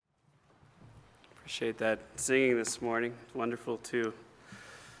Appreciate that singing this morning. It's wonderful to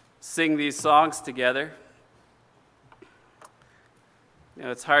sing these songs together. You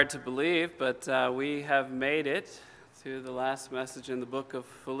know, it's hard to believe, but we have made it to the last message in the book of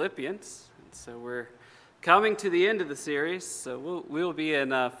Philippians. And so we're coming to the end of the series. So we'll be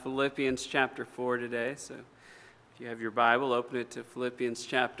in Philippians chapter 4 today. So if you have your Bible, open it to Philippians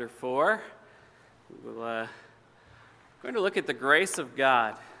chapter 4. We're going to look at the grace of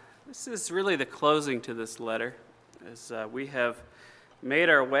God. This is really the closing to this letter, as we have made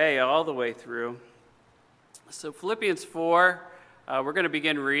our way all the way through. So Philippians 4, we're going to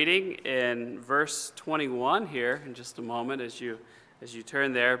begin reading in verse 21 here in just a moment as you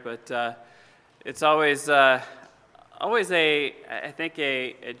turn there. But it's always a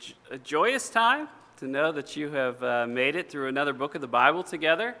joyous time to know that you have made it through another book of the Bible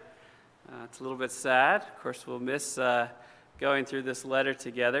together. It's a little bit sad. Of course, we'll miss going through this letter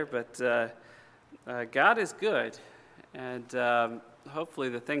together, but God is good, and hopefully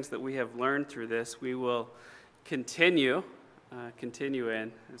the things that we have learned through this, we will continue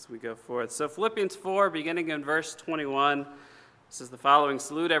in as we go forth. So Philippians 4, beginning in verse 21, says the following: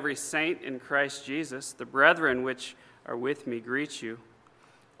 "Salute every saint in Christ Jesus. The brethren which are with me greet you.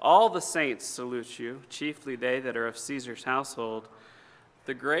 All the saints salute you, chiefly they that are of Caesar's household.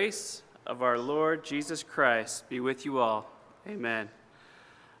 The grace of our Lord Jesus Christ be with you all. Amen."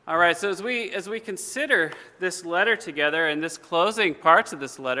 All right, so as we consider this letter together and this closing parts of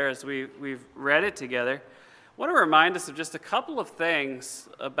this letter as we've read it together, I want to remind us of just a couple of things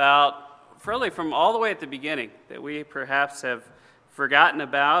about, really from all the way at the beginning, that we perhaps have forgotten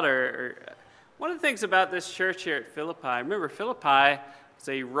about. Or one of the things about this church here at Philippi, remember Philippi is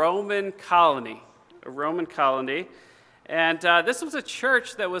a Roman colony, and this was a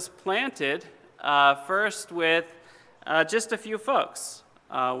church that was planted first with just a few folks,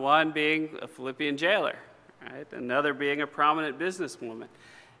 one being a Philippian jailer, right? Another being a prominent businesswoman.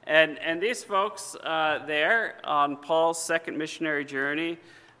 And these folks there on Paul's second missionary journey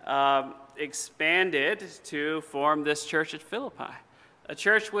expanded to form this church at Philippi, a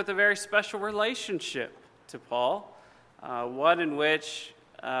church with a very special relationship to Paul, one in which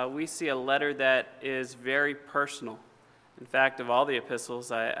we see a letter that is very personal. In fact, of all the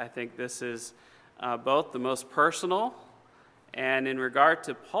epistles, I think this is both the most personal and, in regard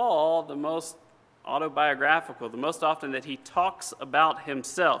to Paul, the most autobiographical, the most often that he talks about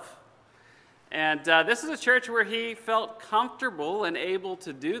himself. And this is a church where he felt comfortable and able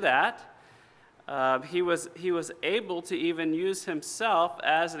to do that. He was able to even use himself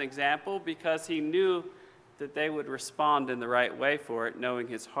as an example because he knew that they would respond in the right way for it, knowing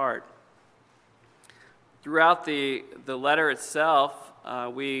his heart. Throughout the letter itself,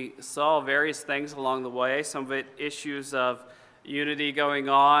 we saw various things along the way, some of it issues of unity going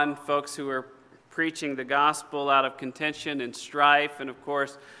on, folks who were preaching the gospel out of contention and strife, and of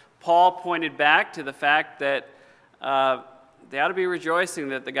course, Paul pointed back to the fact that they ought to be rejoicing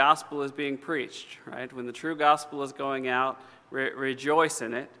that the gospel is being preached, right? When the true gospel is going out, rejoice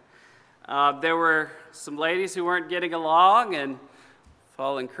in it. There were some ladies who weren't getting along, and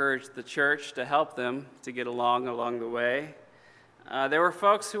Paul encouraged the church to help them to get along the way. There were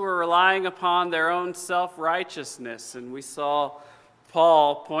folks who were relying upon their own self-righteousness, and we saw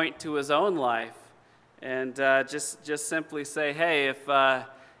Paul point to his own life and just simply say, hey,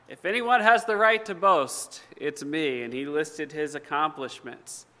 if anyone has the right to boast, it's me. And he listed his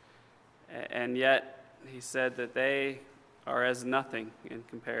accomplishments. And yet he said that they are as nothing in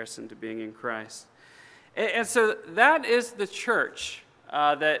comparison to being in Christ. And so that is the church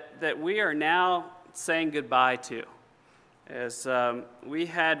that we are now saying goodbye to. As we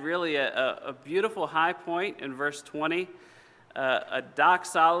had really a beautiful high point in verse 20, a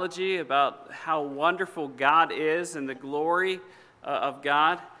doxology about how wonderful God is and the glory of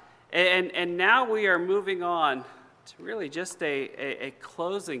God. And now we are moving on to really just a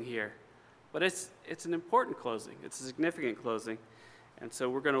closing here. But it's an important closing. It's a significant closing. And so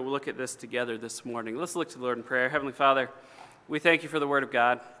we're going to look at this together this morning. Let's look to the Lord in prayer. Heavenly Father, we thank you for the Word of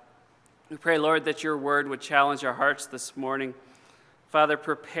God. We pray, Lord, that your word would challenge our hearts this morning. Father,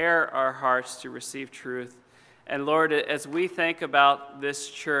 prepare our hearts to receive truth. And Lord, as we think about this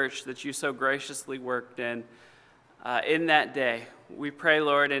church that you so graciously worked in that day, we pray,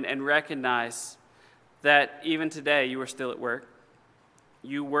 Lord, and recognize that even today you are still at work.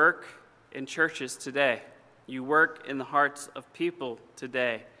 You work in churches today. You work in the hearts of people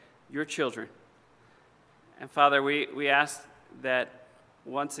today, your children. And Father, we ask that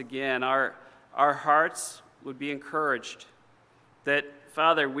once again, our hearts would be encouraged, that,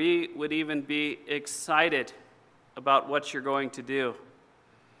 Father, we would even be excited about what you're going to do.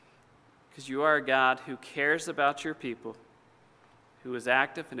 because you are a God who cares about your people, who is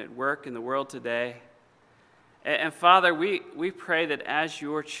active and at work in the world today. And Father, we pray that as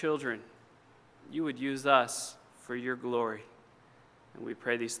your children, you would use us for your glory. And we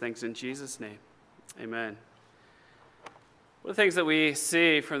pray these things in Jesus' name. Amen. One of the things that we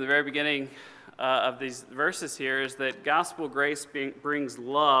see from the very beginning of these verses here is that gospel grace brings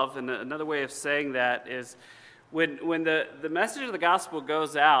love. And another way of saying that is when the message of the gospel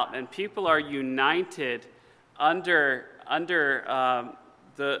goes out and people are united under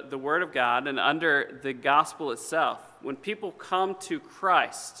the Word of God and under the gospel itself, when people come to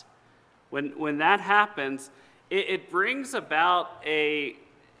Christ, when that happens, it brings about a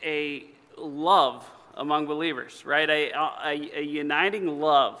love among believers, right? A uniting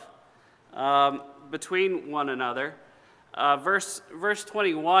love between one another. Verse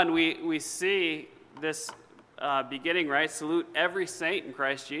 21, we see this beginning, right? Salute every saint in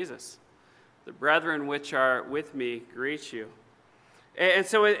Christ Jesus. The brethren which are with me greet you. And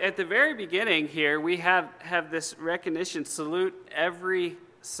so at the very beginning here, we have this recognition, salute every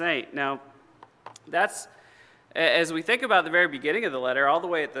saint. Now, that's, as we think about the very beginning of the letter, all the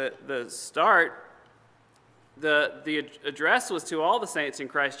way at the start, the address was to all the saints in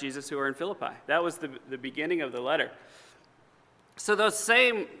Christ Jesus who are in Philippi. That was the beginning of the letter. So those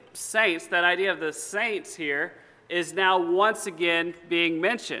same saints, that idea of the saints here, is now once again being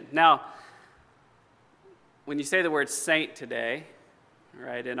mentioned. Now, when you say the word saint today,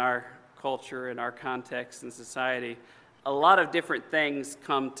 right, in our culture, in our context and society, a lot of different things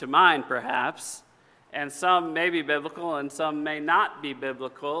come to mind, perhaps, and some may be biblical and some may not be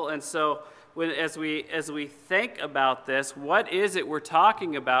biblical. And so as we think about this, what is it we're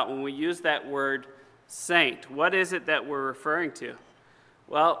talking about when we use that word saint? What is it that we're referring to?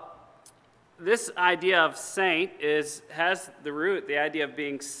 Well, this idea of saint has the root, the idea of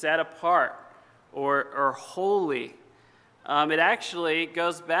being set apart or holy. It actually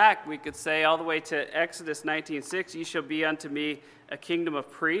goes back, we could say, all the way to Exodus 19:6. You shall be unto me a kingdom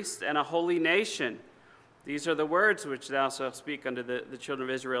of priests and a holy nation. These are the words which thou shalt speak unto the children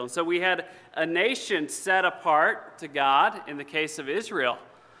of Israel. And so we had a nation set apart to God in the case of Israel.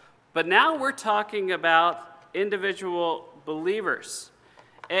 But now we're talking about individual believers.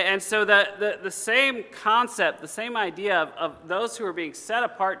 And so the same concept, the same idea of those who are being set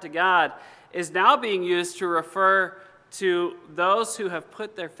apart to God is now being used to refer to those who have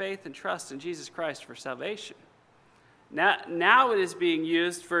put their faith and trust in Jesus Christ for salvation. Now it is being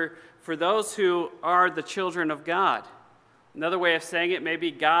used for those who are the children of God. Another way of saying it may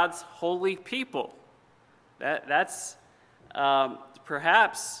be God's holy people. That's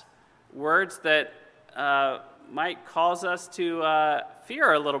perhaps words that might cause us to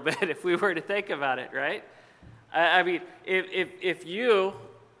fear a little bit if we were to think about it, right? I mean, if you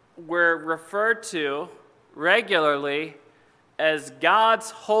were referred to regularly as God's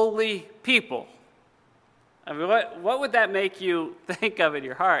holy people, I mean, what would that make you think of in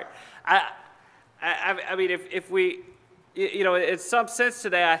your heart? I mean, if we, in some sense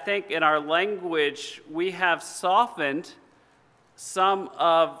today, I think in our language, we have softened some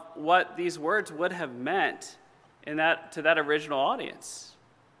of what these words would have meant to that original audience.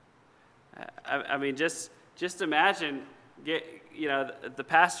 I mean, just imagine, the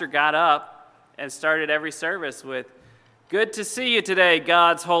pastor got up and started every service with, "Good to see you today,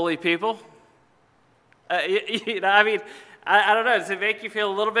 God's holy people." I mean, I don't know. Does it make you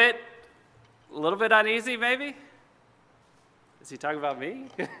feel a little bit uneasy, maybe? Is he talking about me?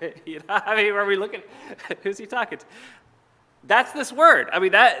 I mean, are we looking? Who's he talking to? That's this word. I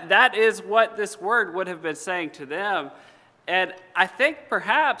mean, that is what this word would have been saying to them. And I think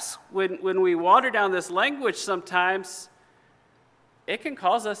perhaps when we water down this language sometimes, it can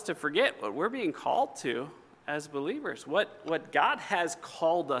cause us to forget what we're being called to as believers, what God has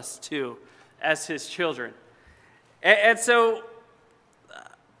called us to as his children. And so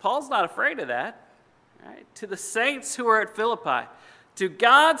Paul's not afraid of that. Right? To the saints who are at Philippi, to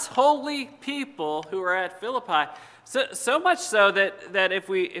God's holy people who are at Philippi, so much so that if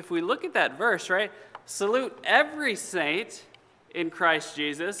we look at that verse, right, salute every saint in Christ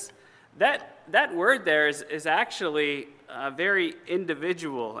Jesus, that word there is actually very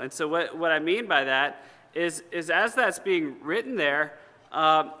individual. And so what I mean by that is as that's being written there,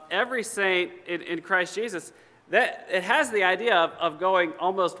 every saint in Christ Jesus, that it has the idea of going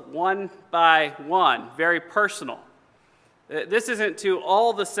almost one by one, very personal. This isn't to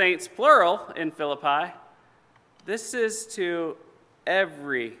all the saints, plural, in Philippi. This is to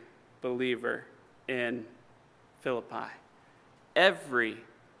every believer in Philippi. Every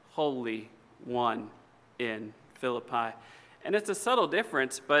holy one in Philippi. And it's a subtle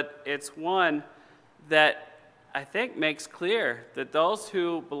difference, but it's one that I think makes clear that those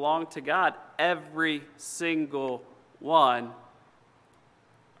who belong to God, every single one,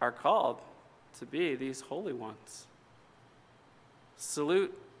 are called to be these holy ones.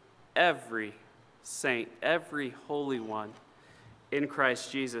 Salute every saint, every holy one in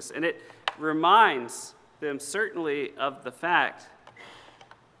Christ Jesus. And it reminds them certainly of the fact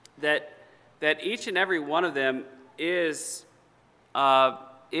that each and every one of them is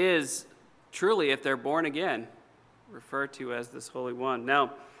truly, if they're born again, referred to as this Holy One.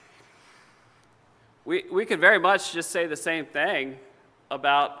 Now, we could very much just say the same thing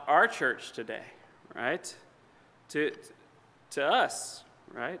about our church today, right? To us,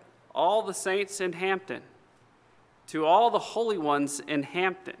 right? All the saints in Hampton, to all the holy ones in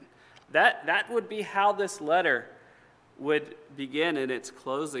Hampton. That would be how this letter would begin in its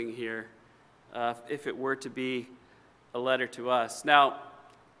closing here, if it were to be a letter to us. Now,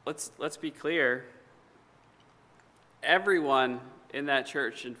 let's be clear. Everyone in that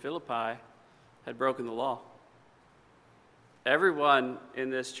church in Philippi had broken the law. Everyone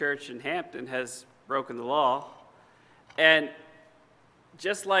in this church in Hampton has broken the law. And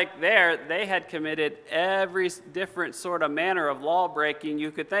just like there, they had committed every different sort of manner of law breaking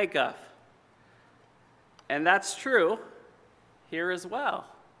you could think of. And that's true here as well.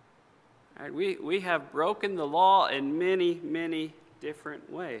 All right, we have broken the law in many, many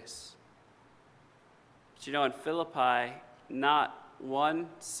different ways. But you know, in Philippi, not one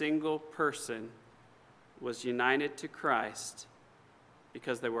single person was united to Christ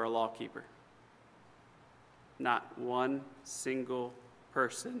because they were a lawkeeper. Not one single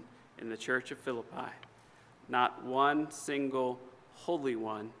person in the church of Philippi, not one single holy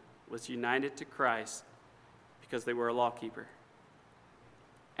one was united to Christ because they were a lawkeeper.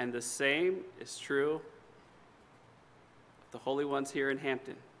 And the same is true of the holy ones here in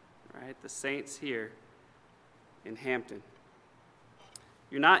Hampton, right? The saints here in Hampton.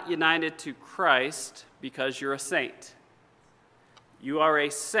 You're not united to Christ because you're a saint. You are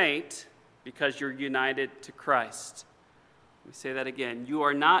a saint because you're united to Christ. Let me say that again. You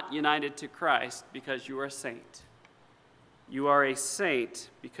are not united to Christ because you are a saint. You are a saint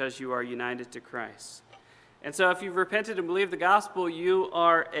because you are united to Christ. And so if you've repented and believed the gospel, you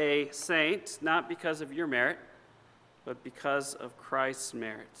are a saint, not because of your merit, but because of Christ's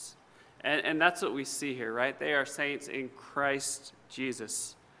merits. And that's what we see here, right? They are saints in Christ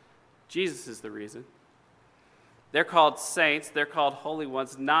Jesus. Jesus is the reason. They're called saints, they're called holy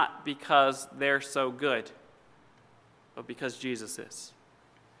ones, not because they're so good, but because Jesus is.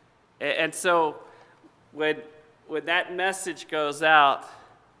 And so when that message goes out,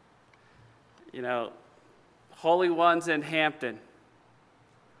 you know, holy ones in Hampton,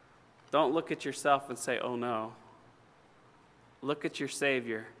 don't look at yourself and say, oh no. Look at your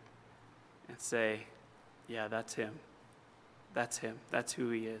Savior and say, yeah, that's him. That's him. That's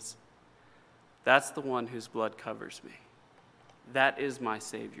who he is. That's the one whose blood covers me. That is my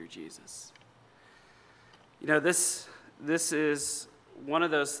Savior, Jesus. You know, this is one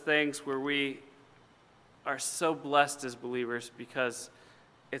of those things where we are so blessed as believers because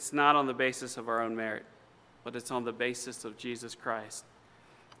it's not on the basis of our own merit, but it's on the basis of Jesus Christ.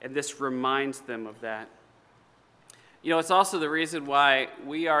 And this reminds them of that. You know, it's also the reason why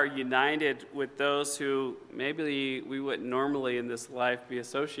we are united with those who maybe we wouldn't normally in this life be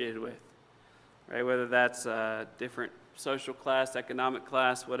associated with, right? Whether that's a different social class, economic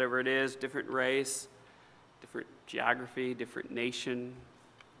class, whatever it is, different race, different geography, different nation,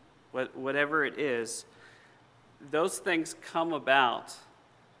 whatever it is, those things come about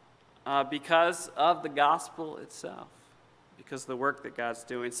because of the gospel itself, because of the work that God's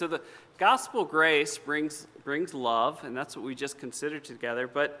doing. So the gospel grace brings love, and that's what we just considered together.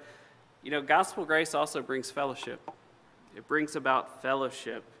 But, you know, gospel grace also brings fellowship. It brings about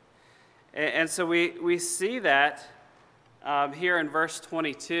fellowship. And so we see that here in verse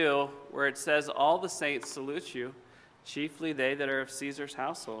 22, where it says, all the saints salute you, chiefly they that are of Caesar's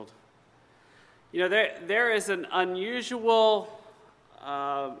household. You know, there is an unusual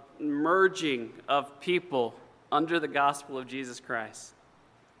merging of people under the gospel of Jesus Christ,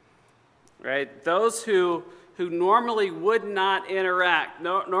 right? Those who normally would not interact,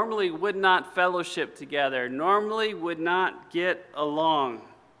 normally would not fellowship together, normally would not get along,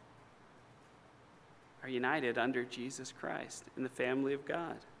 are united under Jesus Christ in the family of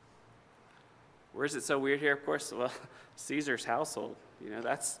God. Where is it so weird here? Of course, well, Caesar's household. You know,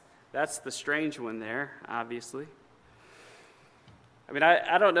 that's the strange one there, obviously. I mean,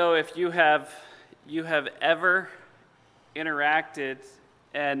 I don't know if you have ever interacted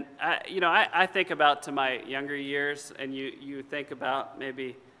And I think about to my younger years, and you think about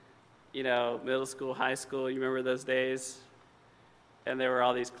maybe, middle school, high school. You remember those days? And there were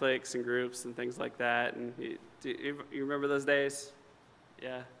all these cliques and groups and things like that. And you remember those days?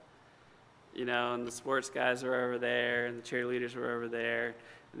 Yeah. And the sports guys were over there, and the cheerleaders were over there,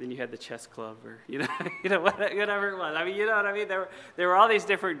 and then you had the chess club, or whatever it was. I mean, you know what I mean? There were all these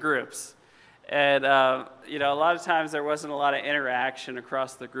different groups, and a lot of times there wasn't a lot of interaction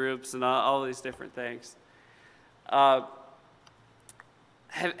across the groups and all these different things.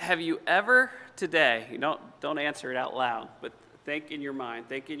 Have you ever today? Don't answer it out loud, but think in your mind,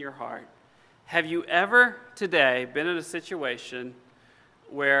 think in your heart. Have you ever today been in a situation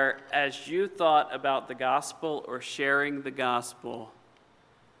where, as you thought about the gospel or sharing the gospel,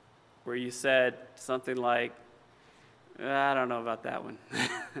 where you said something like, I don't know about that one?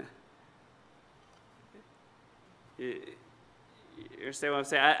 You understand what I'm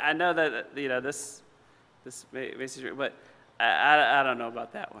saying? I know that this makes it, but I don't know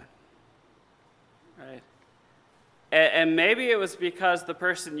about that one, right? And maybe it was because the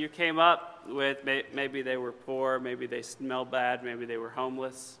person you came up with, maybe they were poor, maybe they smelled bad, maybe they were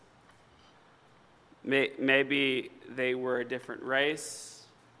homeless, maybe they were a different race,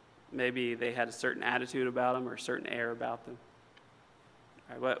 maybe they had a certain attitude about them or a certain air about them,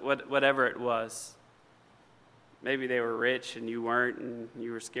 right? Whatever it was. Maybe they were rich and you weren't, and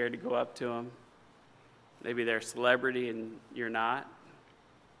you were scared to go up to them. Maybe they're a celebrity and you're not.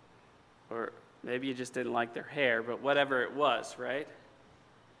 Or maybe you just didn't like their hair, but whatever it was, right?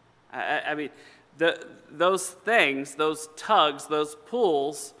 I mean, those things, those tugs, those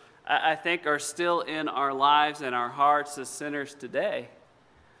pulls, I think are still in our lives and our hearts as sinners today.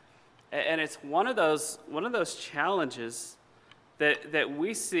 And it's one of those challenges that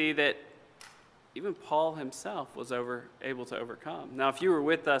we see that even Paul himself was able to overcome. Now, if you were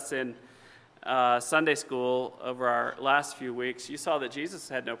with us in Sunday school over our last few weeks, you saw that Jesus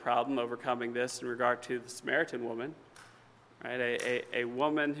had no problem overcoming this in regard to the Samaritan woman, right? A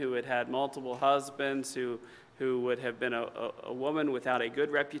woman who had had multiple husbands, who would have been a woman without a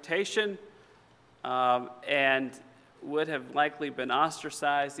good reputation, and would have likely been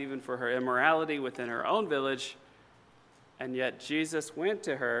ostracized even for her immorality within her own village, and yet Jesus went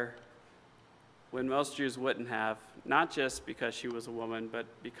to her when most Jews wouldn't have, not just because she was a woman, but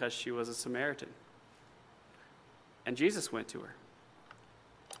because she was a Samaritan. And Jesus went to her.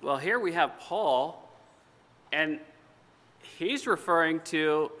 Well, here we have Paul, and he's referring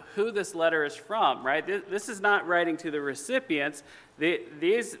to who this letter is from, right? This is not writing to the recipients.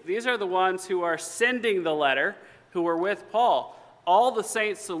 These are the ones who are sending the letter, who were with Paul. All the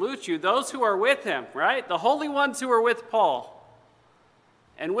saints salute you, those who are with him, right? The holy ones who are with Paul.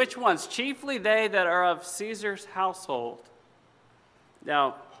 And which ones? Chiefly they that are of Caesar's household.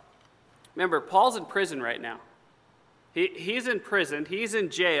 Now, remember, Paul's in prison right now. He's in prison, he's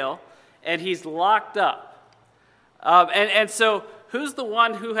in jail, and he's locked up. And so, who's the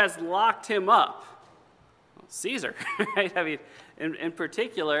one who has locked him up? Well, Caesar, right? I mean, in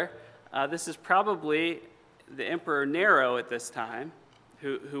particular, this is probably the Emperor Nero at this time,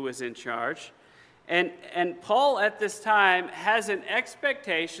 who was in charge. And Paul at this time has an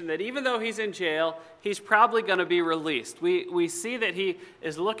expectation that even though he's in jail, he's probably going to be released. We see that he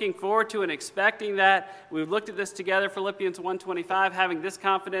is looking forward to and expecting that. We've looked at this together, Philippians 1:25, having this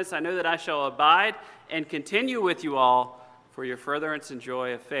confidence, I know that I shall abide and continue with you all for your furtherance and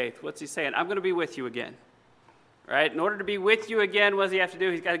joy of faith. What's he saying? I'm going to be with you again. Right? In order to be with you again, what does he have to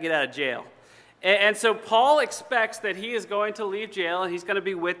do? He's got to get out of jail. And so Paul expects that he is going to leave jail and he's going to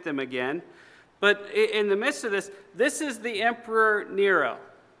be with them again. But in the midst of this, this is the Emperor Nero,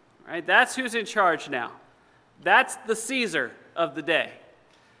 right? That's who's in charge now. That's the Caesar of the day.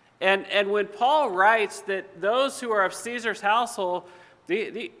 And when Paul writes that those who are of Caesar's household,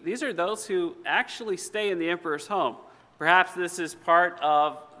 these are those who actually stay in the emperor's home. Perhaps this is part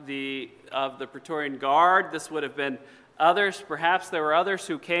of the Praetorian Guard. This would have been others. Perhaps there were others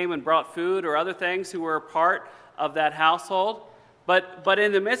who came and brought food or other things who were a part of that household. But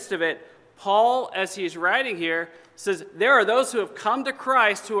in the midst of it, Paul, as he's writing here, says, there are those who have come to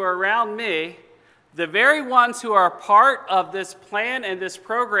Christ who are around me, the very ones who are part of this plan and this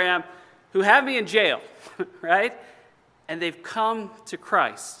program who have me in jail, right? And they've come to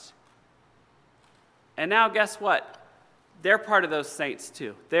Christ. And now guess what? They're part of those saints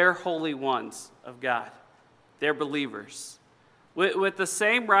too. They're holy ones of God. They're believers. With the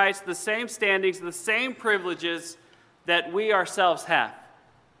same rights, the same standings, the same privileges that we ourselves have.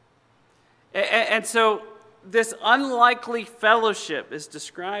 And so this unlikely fellowship is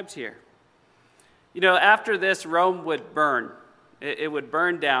described here. You know, after this, Rome would burn. It would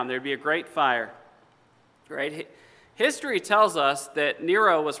burn down. There'd be a great fire. Right? History tells us that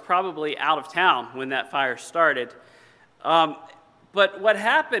Nero was probably out of town when that fire started. But what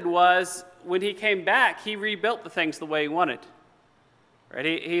happened was, when he came back, he rebuilt the things the way he wanted. Right?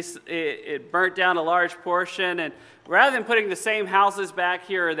 It burnt down a large portion, and rather than putting the same houses back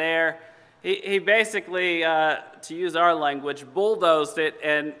here or there, he basically, to use our language, bulldozed it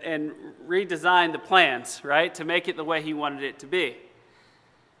and redesigned the plans, right, to make it the way he wanted it to be.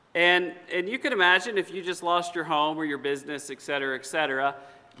 And you can imagine, if you just lost your home or your business, et cetera,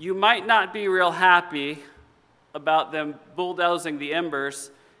 you might not be real happy about them bulldozing the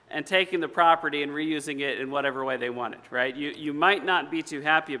embers and taking the property and reusing it in whatever way they wanted, right? You might not be too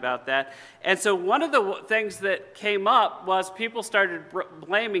happy about that. And so one of the things that came up was people started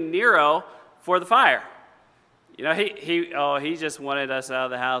blaming Nero for the fire. You know, he just wanted us out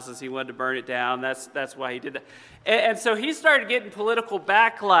of the houses. He wanted to burn it down. That's why he did that. And so he started getting political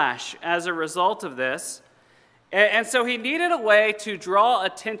backlash as a result of this. And so he needed a way to draw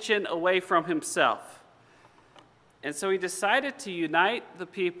attention away from himself. And so he decided to unite the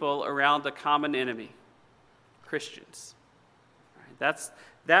people around a common enemy, Christians. Right?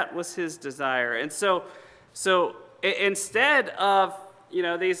 That was his desire. And so instead of, you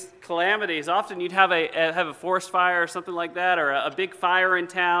know, these calamities, often you'd have a forest fire or something like that, or a big fire in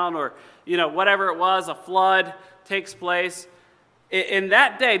town, or, you know, whatever it was, a flood takes place. In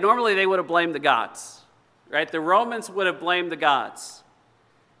that day, normally they would have blamed the gods, right? The Romans would have blamed the gods.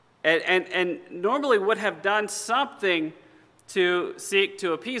 And normally would have done something to seek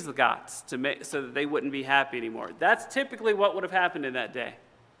to appease the gods, so that they wouldn't be happy anymore. That's typically what would have happened in that day.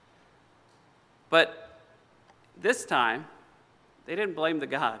 But this time, they didn't blame the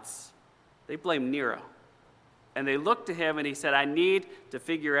gods. They blamed Nero. And they looked to him and he said, I need to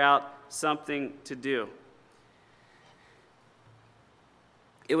figure out something to do.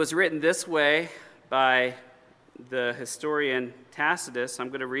 It was written this way by the historian Tacitus. I'm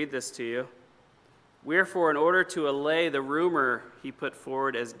going to read this to you. Wherefore, in order to allay the rumor he put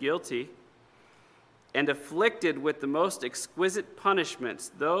forward as guilty, and afflicted with the most exquisite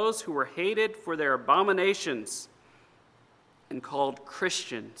punishments those who were hated for their abominations and called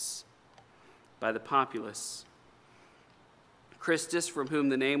Christians by the populace. Christus, from whom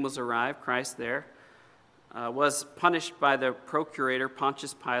the name was derived, Christ there, was punished by the procurator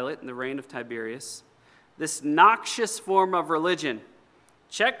Pontius Pilate in the reign of Tiberius. This noxious form of religion,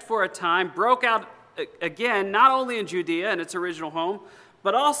 checked for a time, broke out again, not only in Judea and its original home,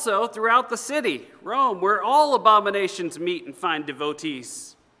 but also throughout the city, Rome, where all abominations meet and find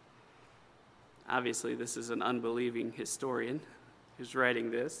devotees. Obviously, this is an unbelieving historian who's writing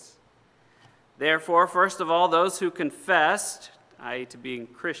this. Therefore, first of all, those who confessed, i.e. to being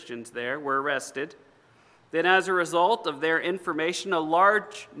Christians there, were arrested. Then, as a result of their information, a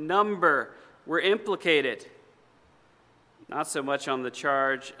large number were implicated, not so much on the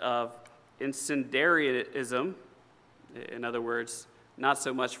charge of incendiarism, in other words, not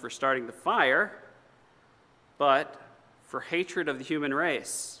so much for starting the fire, but for hatred of the human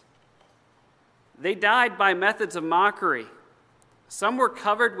race. They died by methods of mockery. Some were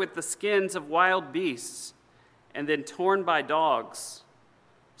covered with the skins of wild beasts and then torn by dogs.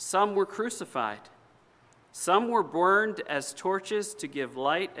 Some were crucified. Some were burned as torches to give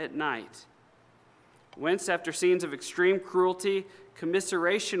light at night. Whence, after scenes of extreme cruelty,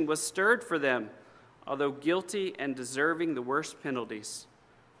 commiseration was stirred for them, although guilty and deserving the worst penalties.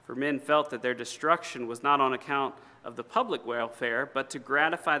 For men felt that their destruction was not on account of the public welfare, but to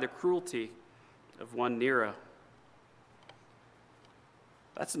gratify the cruelty of one Nero.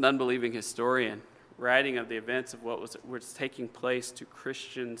 That's an unbelieving historian writing of the events of what was taking place to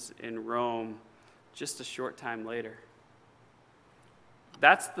Christians in Rome just a short time later.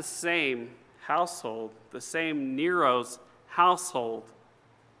 That's the same household, the same Nero's household,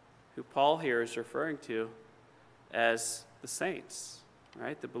 who Paul here is referring to as the saints,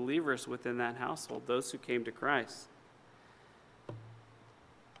 right? The believers within that household, those who came to Christ.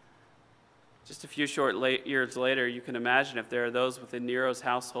 Just a few short years later, you can imagine if there are those within Nero's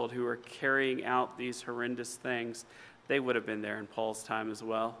household who are carrying out these horrendous things, they would have been there in Paul's time as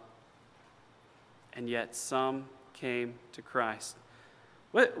well. And yet some came to Christ.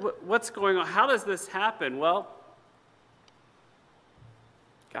 What's going on? How does this happen? Well,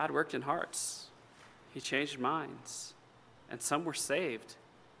 God worked in hearts. He changed minds. And some were saved,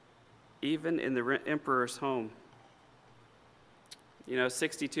 even in the emperor's home. You know,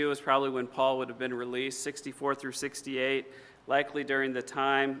 62 is probably when Paul would have been released, 64 through 68, likely during the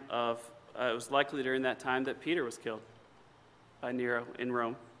time of, it was likely during that time that Peter was killed by Nero in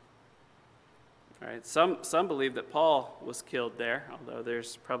Rome. All right, some believe that Paul was killed there, although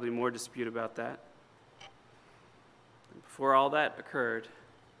there's probably more dispute about that. Before all that occurred,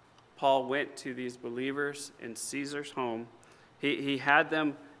 Paul went to these believers in Caesar's home. He had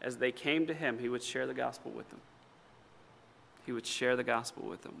them, as they came to him, he would share the gospel with them. He would share the gospel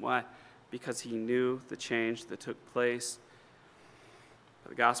with them. Why? Because he knew the change that took place by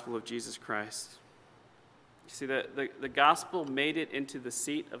the gospel of Jesus Christ. You see, the gospel made it into the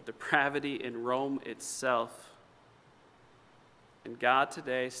seat of depravity in Rome itself. And God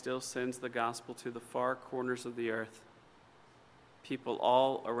today still sends the gospel to the far corners of the earth. People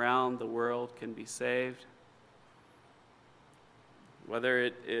all around the world can be saved. Whether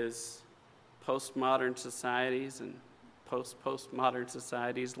it is postmodern societies and post-postmodern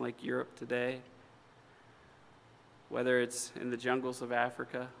societies like Europe today, whether it's in the jungles of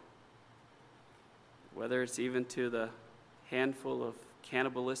Africa, whether it's even to the handful of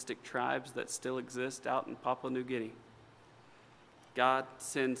cannibalistic tribes that still exist out in Papua New Guinea, God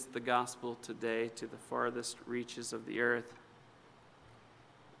sends the gospel today to the farthest reaches of the earth.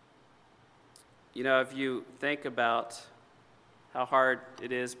 You know, if you think about how hard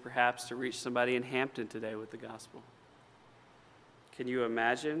it is perhaps to reach somebody in Hampton today with the gospel, can you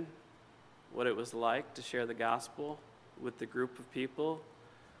imagine what it was like to share the gospel with the group of people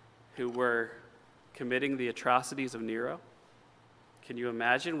who were committing the atrocities of Nero? Can you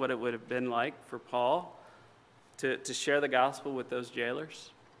imagine what it would have been like for Paul to share the gospel with those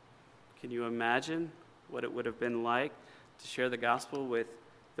jailers? Can you imagine what it would have been like to share the gospel with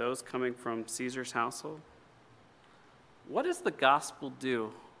those coming from Caesar's household? What does the gospel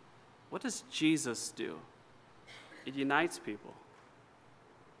do? What does Jesus do? It unites people.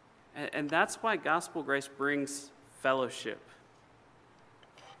 And that's why gospel grace brings fellowship.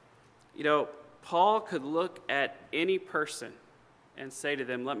 You know, Paul could look at any person and say to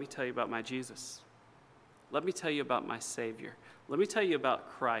them, let me tell you about my Jesus. Let me tell you about my Savior. Let me tell you about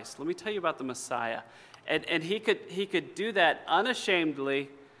Christ. Let me tell you about the Messiah. And he could do that unashamedly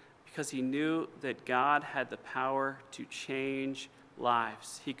because he knew that God had the power to change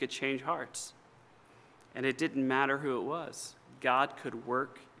lives. He could change hearts. And it didn't matter who it was. God could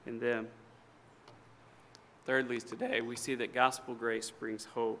work in them. Thirdly, today, we see that gospel grace brings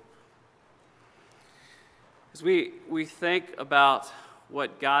hope. As we think about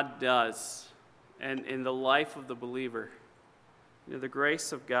what God does and in the life of the believer, you know, the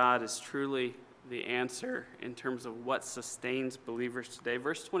grace of God is truly the answer in terms of what sustains believers today.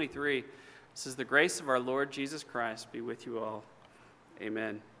 Verse 23 says, "The grace of our Lord Jesus Christ be with you all.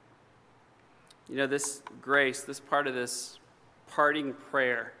 Amen." You know, this grace, this part of this parting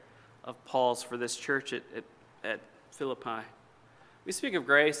prayer of Paul's for this church at Philippi. We speak of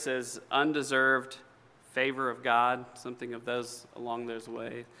grace as undeserved favor of God, something of those along those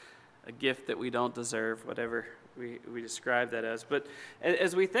ways, a gift that we don't deserve, whatever we describe that as. But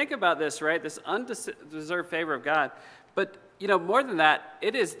as we think about this, right, this undeserved favor of God, but, you know, more than that,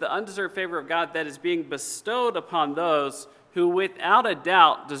 it is the undeserved favor of God that is being bestowed upon those who without a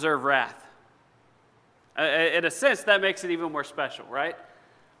doubt deserve wrath. In a sense, that makes it even more special, right?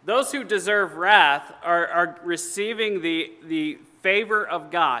 Those who deserve wrath are receiving the favor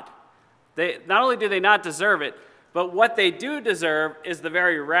of God. Not only do they not deserve it, but what they do deserve is the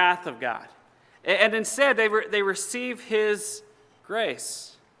very wrath of God. And instead, they receive His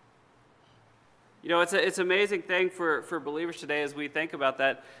grace. You know, it's an amazing thing for believers today as we think about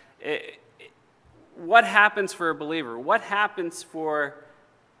that. What happens for a believer? What happens for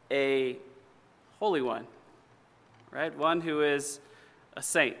a holy one, right? One who is a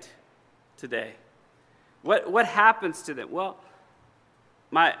saint today. What happens to them? Well,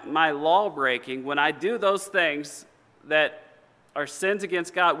 my law breaking, when I do those things that are sins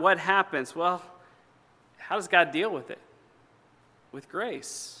against God, what happens? Well, how does God deal with it? With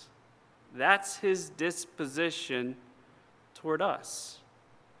grace. That's His disposition toward us,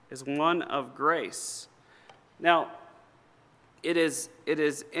 is one of grace. Now, it is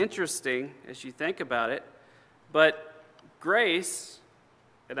interesting as you think about it, but grace,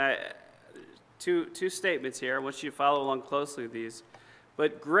 and two statements here. I want you to follow along closely with these.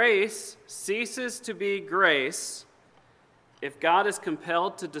 But grace ceases to be grace if God is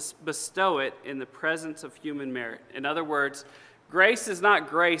compelled to bestow it in the presence of human merit. In other words, grace is not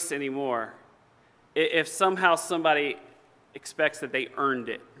grace anymore if somehow somebody expects that they earned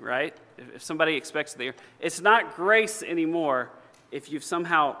it, right? If somebody expects that it's not grace anymore if you've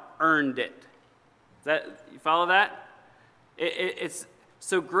somehow earned it. You follow that?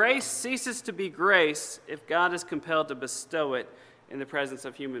 So grace ceases to be grace if God is compelled to bestow it in the presence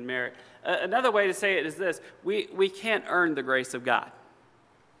of human merit. Another way to say it is this: we can't earn the grace of God.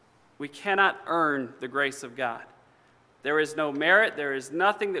 We cannot earn the grace of God. There is no merit. There is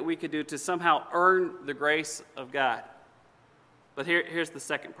nothing that we could do to somehow earn the grace of God. But here's the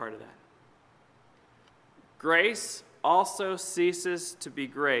second part of that. Grace also ceases to be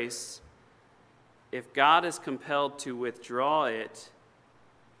grace if God is compelled to withdraw it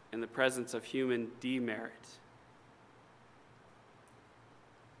in the presence of human demerit.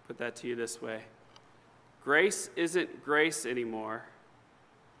 Put that to you this way. Grace isn't grace anymore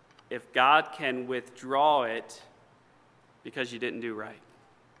if God can withdraw it because you didn't do right.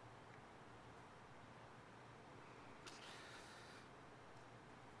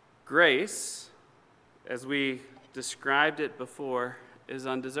 Grace, as we described it before, is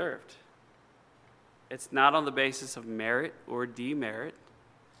undeserved. It's not on the basis of merit or demerit.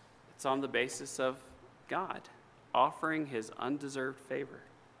 It's on the basis of God offering his undeserved favor.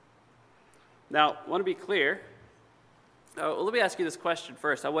 Now, I want to be clear. Let me ask you this question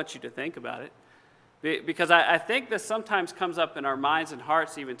first. I want you to think about it. Because I think this sometimes comes up in our minds and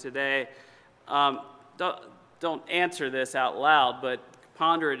hearts even today. Don't answer this out loud, but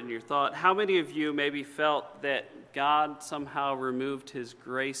ponder it in your thought. How many of you maybe felt that God somehow removed his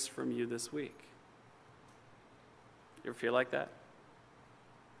grace from you this week? You ever feel like that?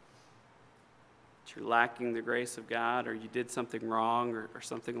 That you're lacking the grace of God, or you did something wrong, or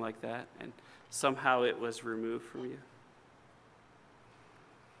something like that, and somehow it was removed from you?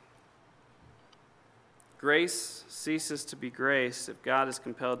 Grace ceases to be grace if God is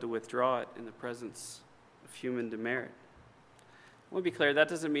compelled to withdraw it in the presence of human demerit. I want to be clear, that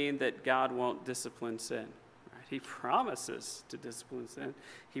doesn't mean that God won't discipline sin. Right? He promises to discipline sin.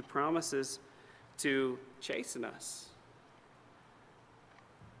 He promises to chasten us.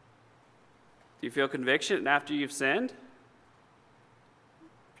 Do you feel conviction after you've sinned?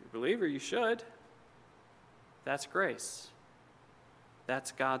 If you're a believer, you should. That's grace.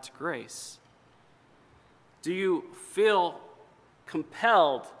 That's God's grace. Do you feel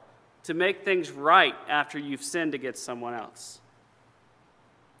compelled to make things right after you've sinned against someone else?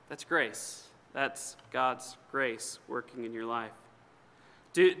 That's grace. That's God's grace working in your life.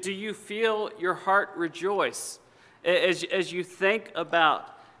 Do you feel your heart rejoice as you think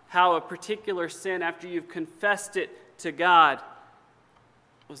about how a particular sin, after you've confessed it to God,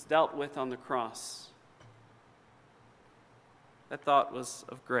 was dealt with on the cross? That thought was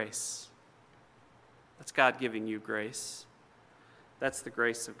of grace. That's God giving you grace. That's the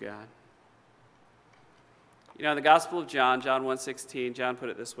grace of God. You know, in the Gospel of John 1:16, John put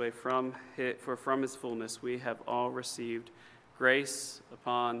it this way, for from his fullness we have all received grace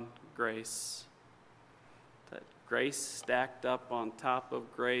upon grace. That grace stacked up on top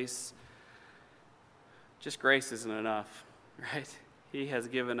of grace. Just grace isn't enough, right? He has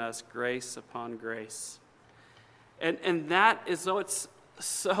given us grace upon grace. And that is it's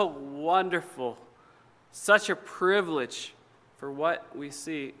so wonderful, such a privilege for what we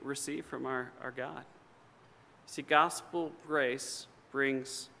receive from our God. See, gospel grace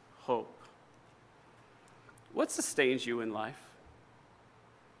brings hope. What sustains you in life?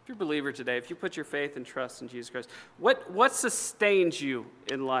 If you're a believer today, if you put your faith and trust in Jesus Christ, what sustains you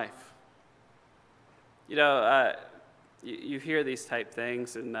in life? You know, you hear these type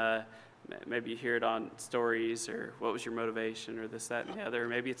things, and maybe you hear it on stories, or what was your motivation, or this, that, and the other.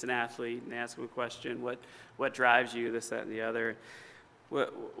 Maybe it's an athlete, and they ask them a question, what drives you, this, that, and the other.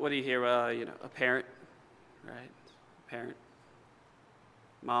 What do you hear? Well, a parent, right? A parent.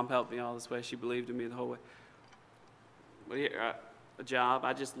 Mom helped me all this way. She believed in me the whole way. What do you hear? A job.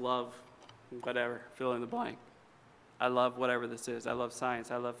 I just love whatever, fill in the blank. I love whatever this is. I love science.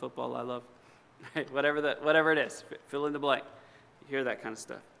 I love football. I love whatever it is. Fill in the blank. You hear that kind of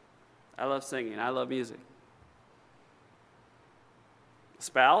stuff. I love singing. I love music.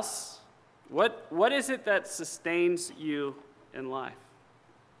 Spouse, what is it that sustains you in life?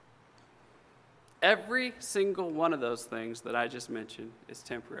 Every single one of those things that I just mentioned is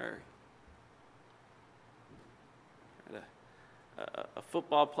temporary. A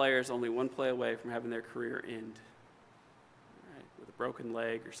football player is only one play away from having their career end, right? With a broken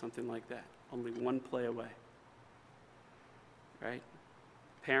leg or something like that. Only one play away, right?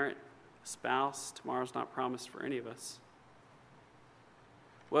 Parent, spouse, tomorrow's not promised for any of us.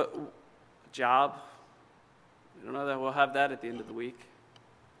 What job? I don't know that we'll have that at the end of the week.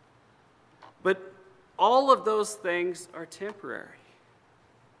 But all of those things are temporary.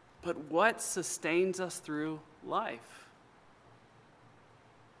 But what sustains us through life?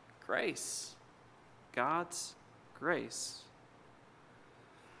 Grace. God's grace.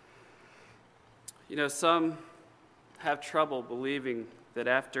 You know, some have trouble believing that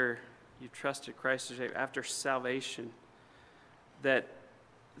after you trusted Christ, after salvation, that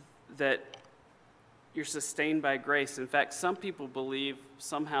that you're sustained by grace. In fact, some people believe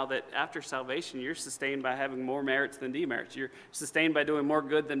somehow that after salvation, you're sustained by having more merits than demerits. You're sustained by doing more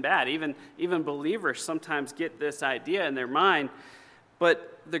good than bad. Even believers sometimes get this idea in their mind.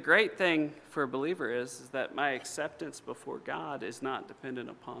 But the great thing for a believer is that my acceptance before God is not dependent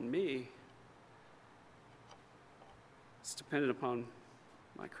upon me. It's dependent upon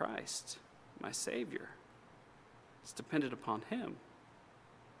my Christ, my Savior. It's dependent upon Him.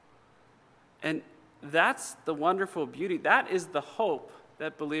 And that's the wonderful beauty. That is the hope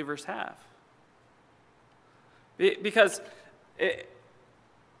that believers have. Because if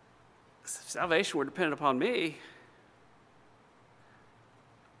salvation were dependent upon me,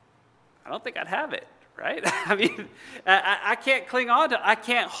 I don't think I'd have it, right? I mean, I can't cling on to it. I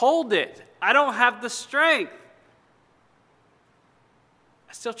can't hold it. I don't have the strength.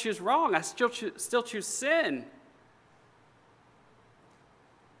 I still choose wrong. I still choose sin.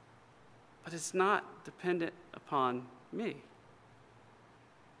 But it's not dependent upon me.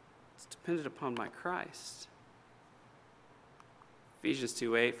 It's dependent upon my Christ. Ephesians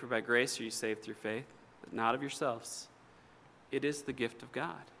 2:8, for by grace are you saved through faith, but not of yourselves. It is the gift of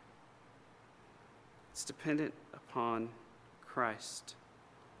God. It's dependent upon Christ.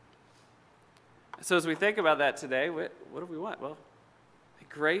 So as we think about that today, what do we want? Well, may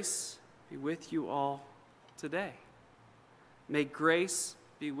grace be with you all today. May grace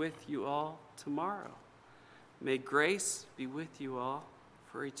be with you all tomorrow. May grace be with you all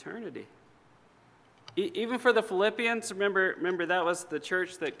for eternity. Even for the Philippians, remember that was the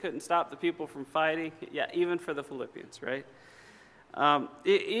church that couldn't stop the people from fighting? Yeah, even for the Philippians, right?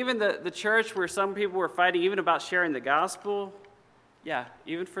 Even the church where some people were fighting even about sharing the gospel, yeah,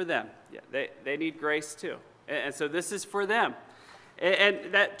 even for them, yeah, they need grace too. And so this is for them.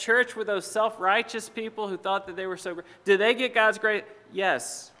 And that church with those self-righteous people who thought that they were so great, did they get God's grace?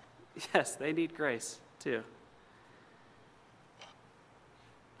 Yes. Yes, they need grace too.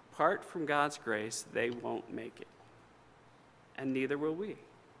 Apart from God's grace, they won't make it. And neither will we.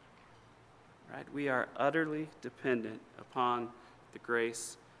 Right? We are utterly dependent upon the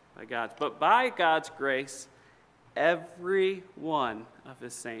grace by God. But by God's grace, every one of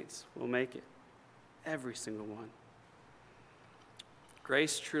His saints will make it. Every single one.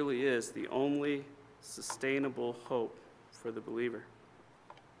 Grace truly is the only sustainable hope for the believer.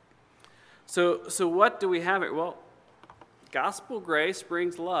 So what do we have here? Well, gospel grace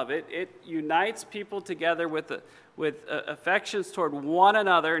brings love. It unites people together with affections toward one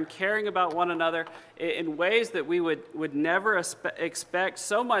another and caring about one another in ways that we would never expect,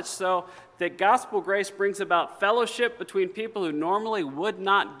 so much so that gospel grace brings about fellowship between people who normally would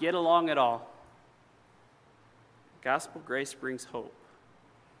not get along at all. Gospel grace brings hope.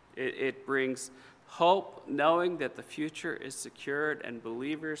 It brings hope knowing that the future is secured and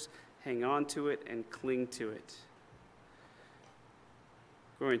believers hang on to it and cling to it.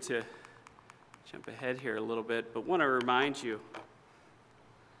 I'm going to jump ahead here a little bit, but want to remind you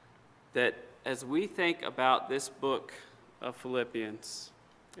that as we think about this book of Philippians,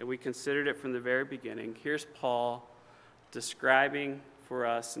 and we considered it from the very beginning, here's Paul describing for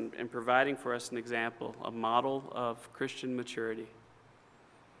us and providing for us an example, a model of Christian maturity.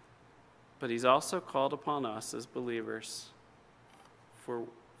 But he's also called upon us as believers for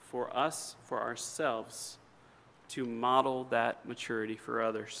ourselves, to model that maturity for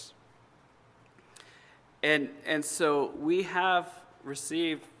others. And so we have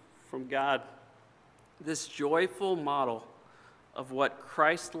received from God this joyful model of what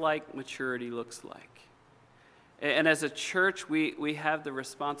Christ-like maturity looks like. And as a church, we have the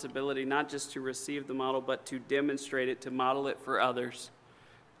responsibility not just to receive the model, but to demonstrate it, to model it for others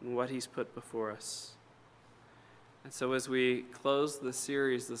and what He's put before us. And so as we close the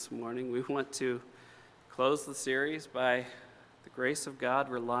series this morning, we want to close the series by the grace of God,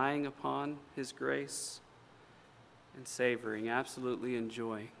 relying upon His grace and savoring, absolutely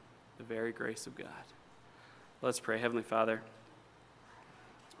enjoying the very grace of God. Let's pray. Heavenly Father,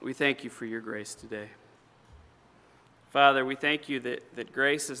 we thank You for Your grace today. Father, we thank You that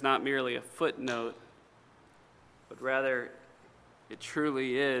grace is not merely a footnote, but rather it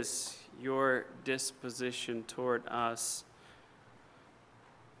truly is Your disposition toward us.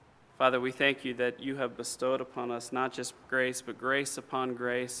 Father, we thank You that You have bestowed upon us not just grace, but grace upon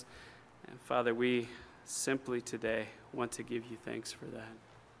grace. And Father, we simply today want to give You thanks for that.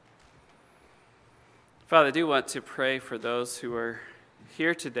 Father, I do want to pray for those who are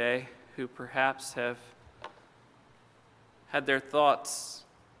here today who perhaps have had their thoughts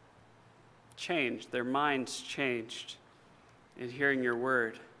changed, their minds changed in hearing Your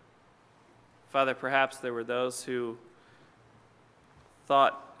word. Father, perhaps there were those who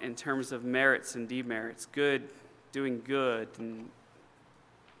thought in terms of merits and demerits, doing good, and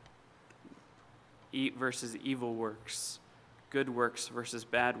versus evil works, good works versus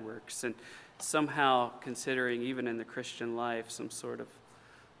bad works, and somehow considering, even in the Christian life, some sort of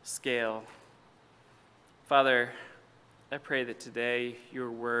scale. Father, I pray that today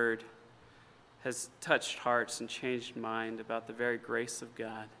your word has touched hearts and changed mind about the very grace of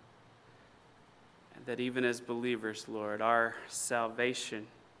God, and that even as believers, Lord, our salvation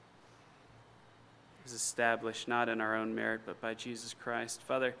is established not in our own merit, but by Jesus Christ.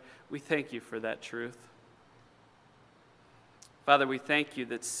 Father, we thank you for that truth. Father, we thank you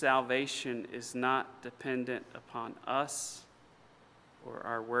that salvation is not dependent upon us or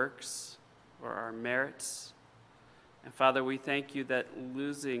our works or our merits. And Father, we thank you that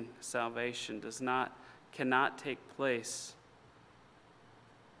losing salvation cannot take place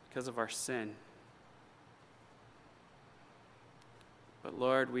because of our sin. But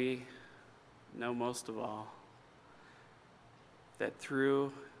Lord, we know most of all that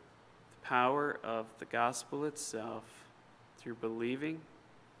through the power of the gospel itself, through believing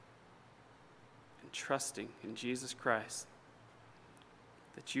and trusting in Jesus Christ,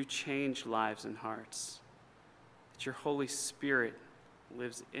 that you change lives and hearts, that your Holy Spirit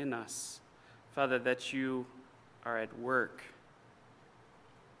lives in us. Father, that you are at work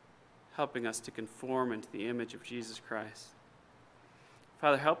helping us to conform into the image of Jesus Christ.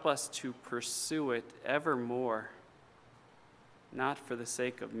 Father, help us to pursue it ever more, not for the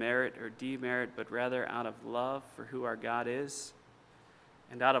sake of merit or demerit, but rather out of love for who our God is,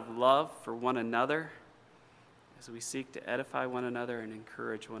 and out of love for one another as we seek to edify one another and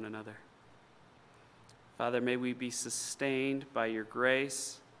encourage one another. Father, may we be sustained by your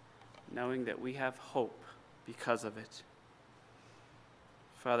grace, knowing that we have hope because of it.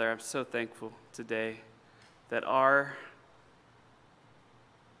 Father, I'm so thankful today that our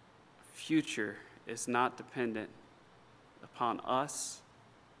future is not dependent upon us,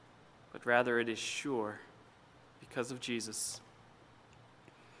 but rather it is sure because of Jesus.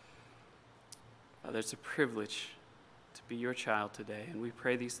 Father, it's a privilege to be your child today, and we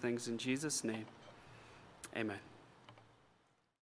pray these things in Jesus' name. Amen.